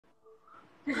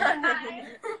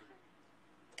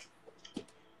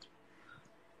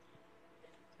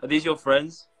Are these your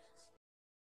friends?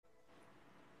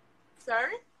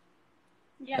 Sorry?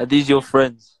 Are these your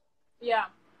friends? Yeah.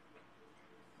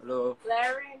 Hello.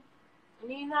 Larry,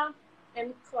 Nina,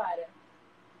 and Clara.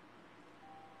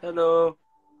 Hello.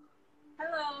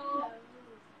 Hello.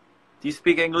 Do you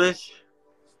speak English?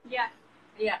 Yeah.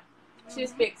 Yeah. She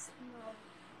speaks.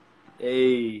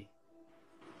 Hey.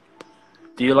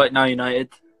 Do you like Now United?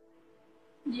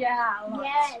 Yeah. A lot.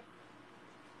 Yes.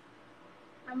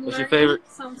 I'm What's your learning favorite?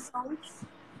 some songs,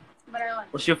 but I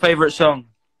like What's your favorite song?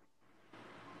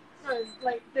 it. It's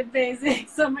like the basic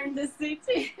Summer in the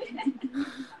City.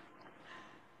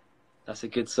 That's a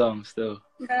good song still.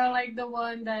 But I like the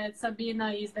one that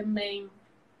Sabina is the main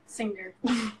singer.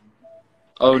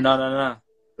 Oh, no. No.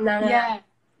 Yeah.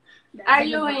 Are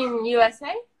you in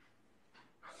USA?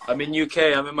 I'm in UK.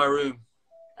 I'm in my room.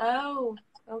 Oh,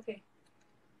 okay.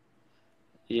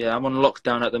 Yeah, I'm on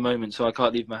lockdown at the moment, so I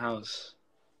can't leave my house.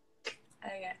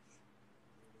 Okay.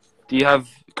 Do you have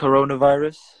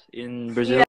coronavirus in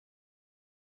Brazil?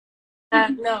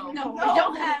 No. No, we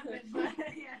don't have it. But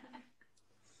yeah.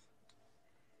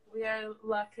 We are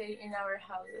lucky in our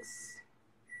houses.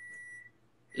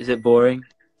 Is it boring?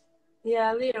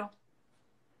 Yeah, a little.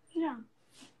 Yeah.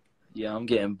 Yeah, I'm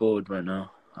getting bored right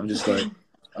now. I'm just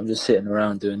sitting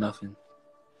around doing nothing.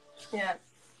 Yeah.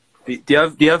 Do you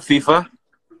have FIFA?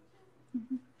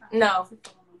 No.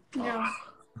 No.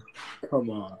 Come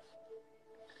on.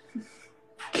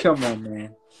 Come on,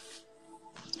 man.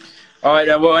 Alright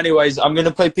then, well anyways, I'm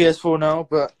gonna play PS4 now,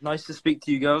 but nice to speak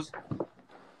to you girls.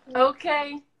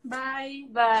 Okay. Bye.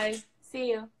 Bye. See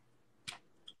you.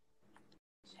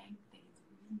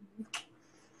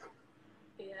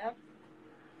 Yeah.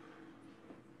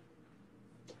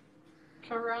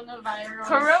 Coronavirus.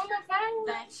 Coronavirus.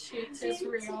 That shit is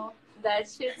real. That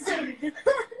shit's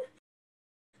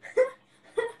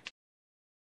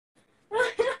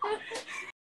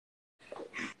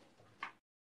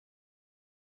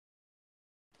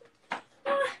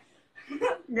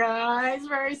Guys,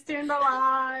 we're still in the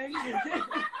live.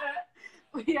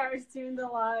 We are still in the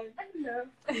live. Não.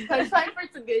 Pode falar em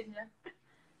português, né?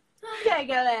 E aí,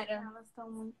 galera? Elas estão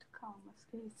muito calmas.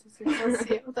 Que isso? Se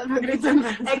fosse eu, tava gritando.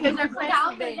 É que eu já conheço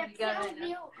Calma, bem, já você galera.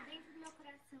 ouviu dentro do meu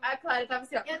coração. A Clara tava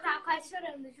assim, ó. Eu tava quase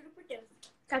chorando, juro por Deus.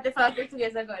 Cadê falar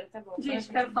português agora? Tá bom. Gente,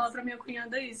 quero falar pra minha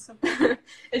cunhada isso.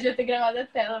 Eu devia ter gravado a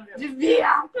tela, meu. Devia!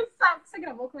 Sabe que você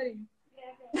gravou, Clarinha?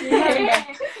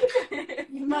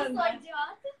 Me Eu manda. sou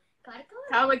idiota? Claro que eu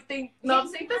Calma, que tem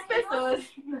 900 pessoas.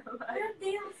 Meu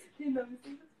Deus.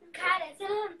 Cara, você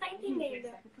não tá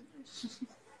entendendo.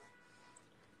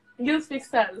 E os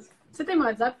fixados? Você tem meu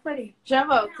WhatsApp, Clarinha? Já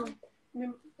volto.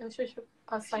 Deixa eu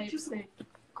passar aí pra você.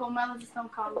 Como elas estão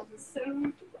calmas.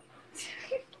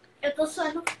 Eu tô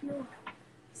suando.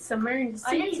 Summer in the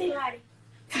Olha City? isso, Clary.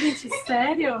 Gente,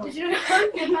 sério? Juro.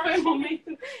 Foi um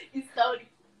momento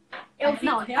histórico. Eu vi,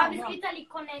 Não, tava real, escrito ali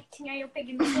connecting, aí eu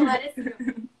peguei meu celular assim,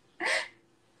 ó.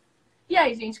 E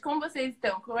aí, gente, como vocês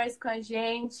estão? Conversa com a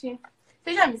gente.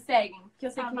 Vocês já me seguem? Porque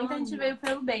eu sei que Tá muita bom. gente veio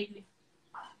pelo Bailey.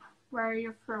 Where are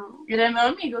you from? Ele é meu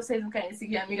amigo, vocês não querem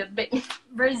seguir a amiga do Bailey?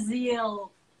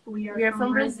 Brazil. We We are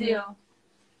from Brazil.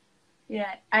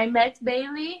 Yeah, I met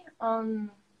Bailey on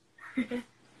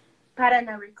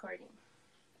Paraná recording.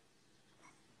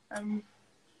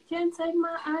 Can't take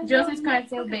my eyes De onde off vocês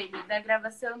conhecem o Bailey? Da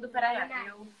gravação do Paraná.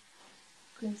 Eu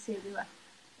conheci ele lá.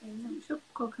 Deixa eu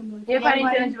colocar meu... E a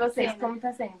quarentena de vocês, como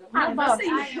tá sendo? Ah, Uma bosta.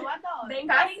 assim, eu adoro. bem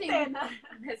Tá assim, quarentena.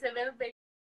 recebendo Bailey.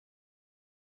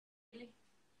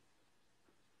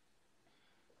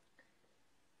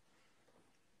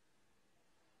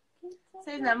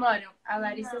 Vocês namoram? A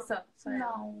Larissa só. Só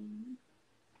ela. Não.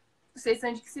 Vocês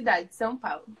são de que cidade? De São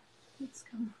Paulo. Putz,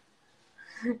 calma.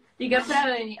 Liga pra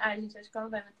Anne. Ai, gente, acho que ela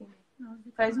não vai me atender.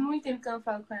 Faz muito tempo que eu não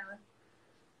falo com ela.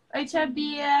 Oi, tia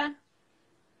Bia.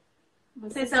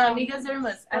 Vocês são amigas ou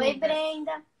irmãs? Oi, Amigas.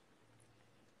 Brenda.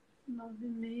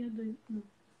 9h30 do...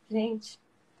 Gente,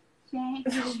 Gente,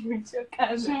 muito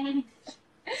chocada. gente.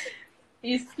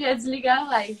 Isso que ia desligar a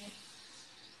live.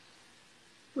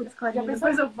 Putz, Já Clarinha, pensou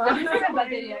depois eu falo. se a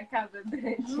bateria acaba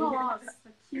durante?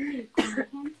 Nossa, que mico.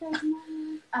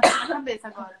 A sua cabeça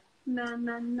agora. Na,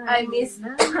 na, na, Ai, Miss.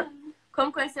 na.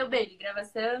 Como conheceu o Bailey?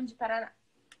 Gravação de Paraná.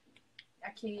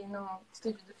 Aqui no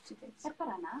estúdio do Fitidentes. É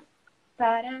Paraná?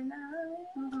 Paraná.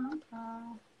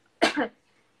 Ah.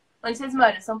 Onde vocês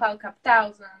moram? São Paulo,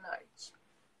 capital, Zona Norte?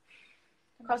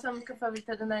 Qual a sua música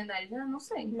favorita do Nine Nine? Eu não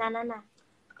sei. Nananá.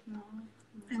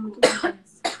 É muito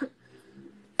bom.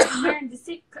 Verde,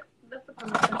 Sica.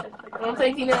 Eu não tô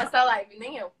entendendo essa live,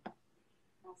 nem eu.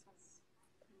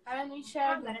 Ah, eu não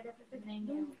enxergo. Agora dá pra pegar. Nem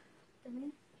eu.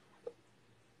 Também.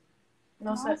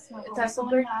 Nossa, tá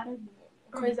super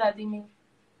coisado em mim.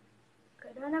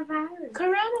 Coronavirus.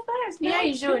 Coronavirus. E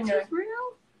aí, Júnior?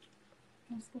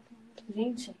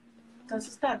 Gente, tô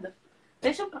assustada.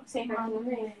 Deixa eu sentar aqui no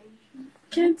meio.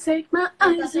 Can't take my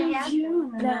eyes Tá off you.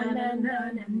 Na, na,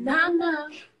 na, na, na.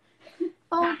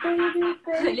 Oh, baby,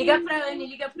 baby. Liga pra Anne,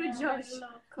 liga pro Josh.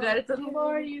 Agora todo mundo.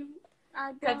 For you.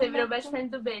 I Catê virou don't best friend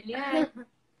do Bailey.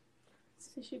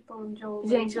 Se chipam, Joe.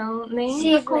 Gente, eu nem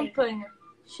Shivley. acompanho.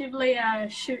 Shivley é É a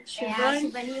Shivley.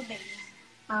 Shivani e o Baby.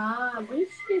 Ah,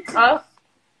 bonito. Ó.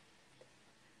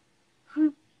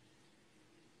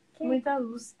 Muita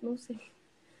luz, não sei.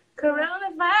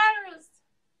 Coronavirus!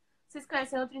 Vocês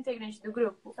conhecem outro integrante do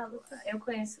grupo? Eu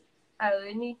conheço a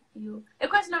Anne e o... Eu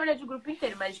conheço, na verdade, o grupo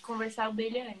inteiro, mas de conversar o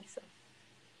Bailey e a Anne só.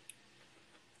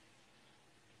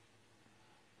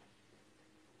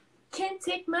 Can't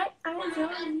take my eyes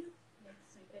on you.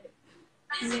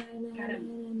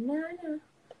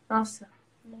 Nossa.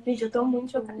 Gente, eu tô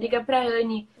muito chocada. Liga pra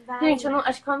Anne. Vai. Gente, eu não,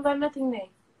 acho que ela não vai me atender.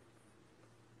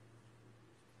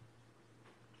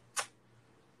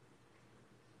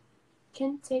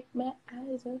 Can't take my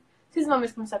eyes on you. Vocês vão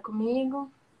mesmo conversar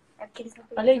comigo? É porque eles estão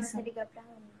Olha pedindo isso. pra você ligar pra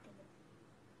Ana,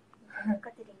 entendeu?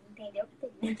 Caterina, entendeu,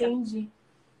 Caterina? Entendi.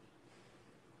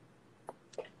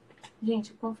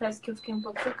 Gente, eu confesso que eu fiquei um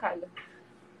pouco chocada.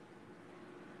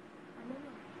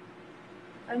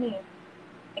 A minha.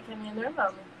 É que a minha é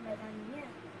normal, né? Mas a minha?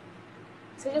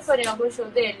 Vocês já foram em algum show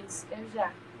deles? Eu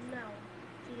já. Não.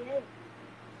 Queria ir.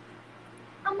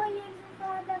 Amanhã eles vão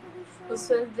falar a data do show. Os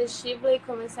fãs de Shivley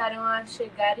começaram a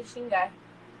chegar e xingar.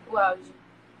 O auge.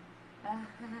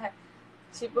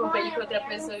 Tipo, eu peguei pra outra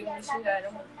pessoa e me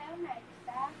xingaram.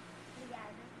 Tá?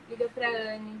 Obrigada. Liga pra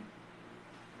Anne.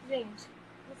 Gente,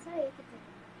 Isso aí que tem.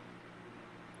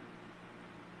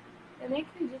 eu nem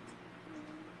acredito.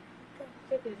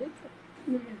 Você acredita?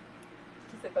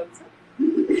 Que isso aconteceu?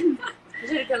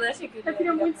 Juro que eu não achei que Eu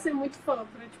queria muito ser muito fã,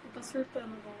 pra tipo, tá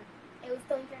surtando agora. Eu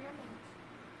estou internamente.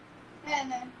 É,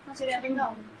 né? Não seria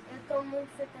legal. Eu estou muito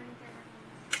surtando internamente.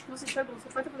 Você chegou, você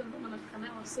pode estar fazendo banana de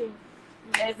canela? Sim.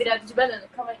 É virado de banana.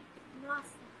 Calma aí.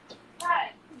 Nossa,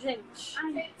 Vai. Gente,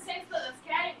 Vocês todas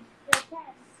querem? eu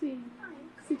quero. sim.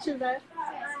 Se tiver.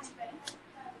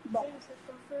 Bom. Gente, eu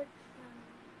estou surtando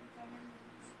internamente.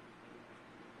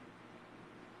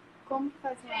 Como que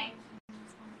faz live?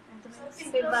 Você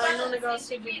Você vai no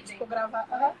negócio de, tipo, gravar.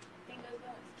 Aham.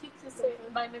 O que você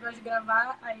vai no negócio de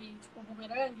gravar, aí, tipo,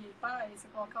 bumerangue, pá, aí você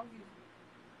coloca ao vivo.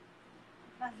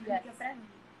 Liga pra mim.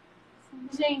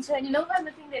 Gente, a Anne não vai me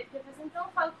atender, porque eu então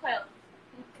eu falo com ela.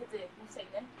 Quer dizer, não sei,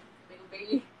 né? Pelo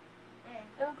Bailey. É.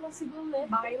 Eu não consigo ler.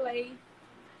 Bailei.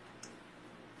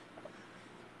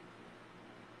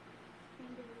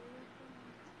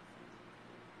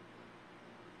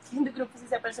 Quem do grupo você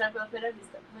se apaixonar pela primeira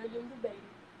vista? Meu lindo Bailey.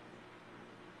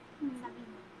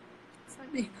 Sabina.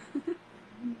 Sabina.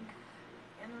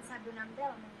 Eu não sabia o nome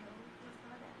dela, mas eu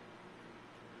gostava dela.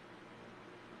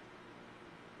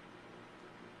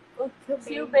 O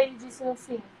que o Bailey disse no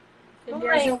fim? Ele Não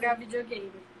ia lembro. jogar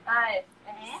videogame. Ah, é.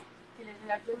 É? Que ele ia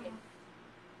jogar videogame.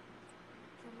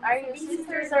 Are you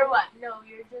sisters or what? No,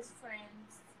 you're just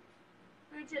friends.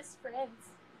 We're just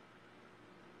friends.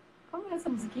 Como é essa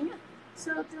musiquinha?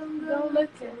 So don't Don't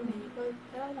look look at me, but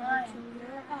I Ai. look in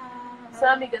your eyes. São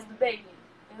amigas do Bailey?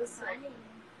 Eu sou.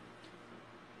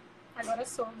 Agora eu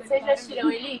sou. Vocês já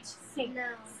assistiram Elite? Sim.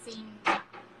 Não. Sim.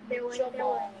 Deuane, Muito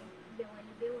bom.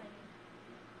 Deuane. Deuane.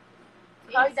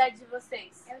 Qual a idade de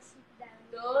vocês? É o chip dela.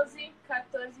 12,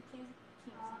 14, 15,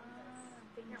 15.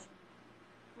 Entendi.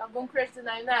 Algum crush do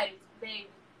Nine Night? Bailey.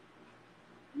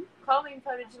 Qual o nome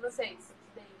favorito de vocês?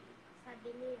 Bailey.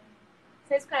 Sabine.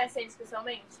 Vocês conhecem eles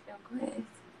pessoalmente? Eu conheço.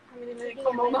 A menina com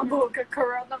a mão na boca,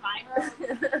 coronavirus.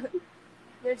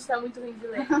 Meu Deus, tá muito ruim de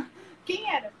ler.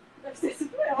 Quem era? Deve ter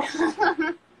sido eu.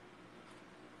 O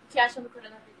que acham do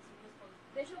coronavírus? Me responda.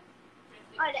 Deixa eu...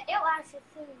 Olha, eu acho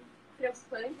assim.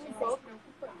 Preocupante. Um pouco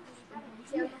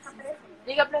preocupante. Que eu nunca apareci.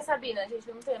 Liga pra Sabina, gente,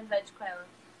 eu não tenho amizade com ela.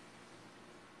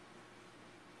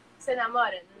 Você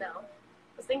namora? Não.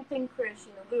 Você tem que ter crush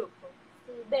no grupo?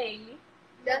 Sim. Bailey.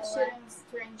 That shit on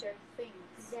Stranger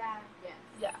Things. Já.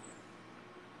 Yeah.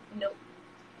 No.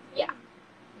 Yeah.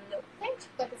 No. Tem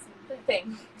TikTok assim, não tem?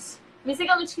 Tem. Me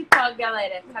sigam no TikTok,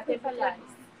 galera. KT Palhares.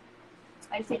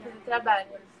 A gente tem que fazer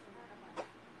trabalho.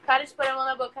 Para de pôr a mão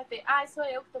na boca, KT. Ai, sou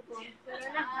eu que tô pondo.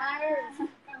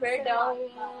 Perdão.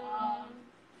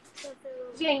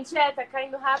 Gente, tá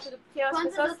caindo rápido porque as Quantos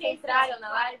pessoas que vocês entraram são? na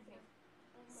live,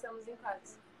 somos em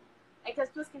 4. É que as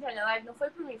pessoas que entraram na live não foi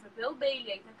por mim, foi pelo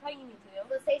Bailey, aí tá caindo, entendeu?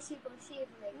 Vocês chipam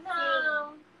Shivley?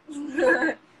 Não.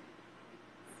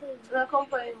 não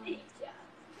acompanho muito.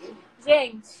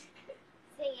 Gente,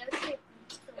 Sim, eu sei.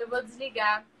 eu vou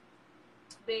desligar.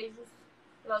 Beijos.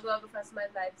 Logo, logo eu faço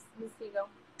mais lives. Me sigam.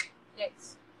 E é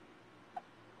isso.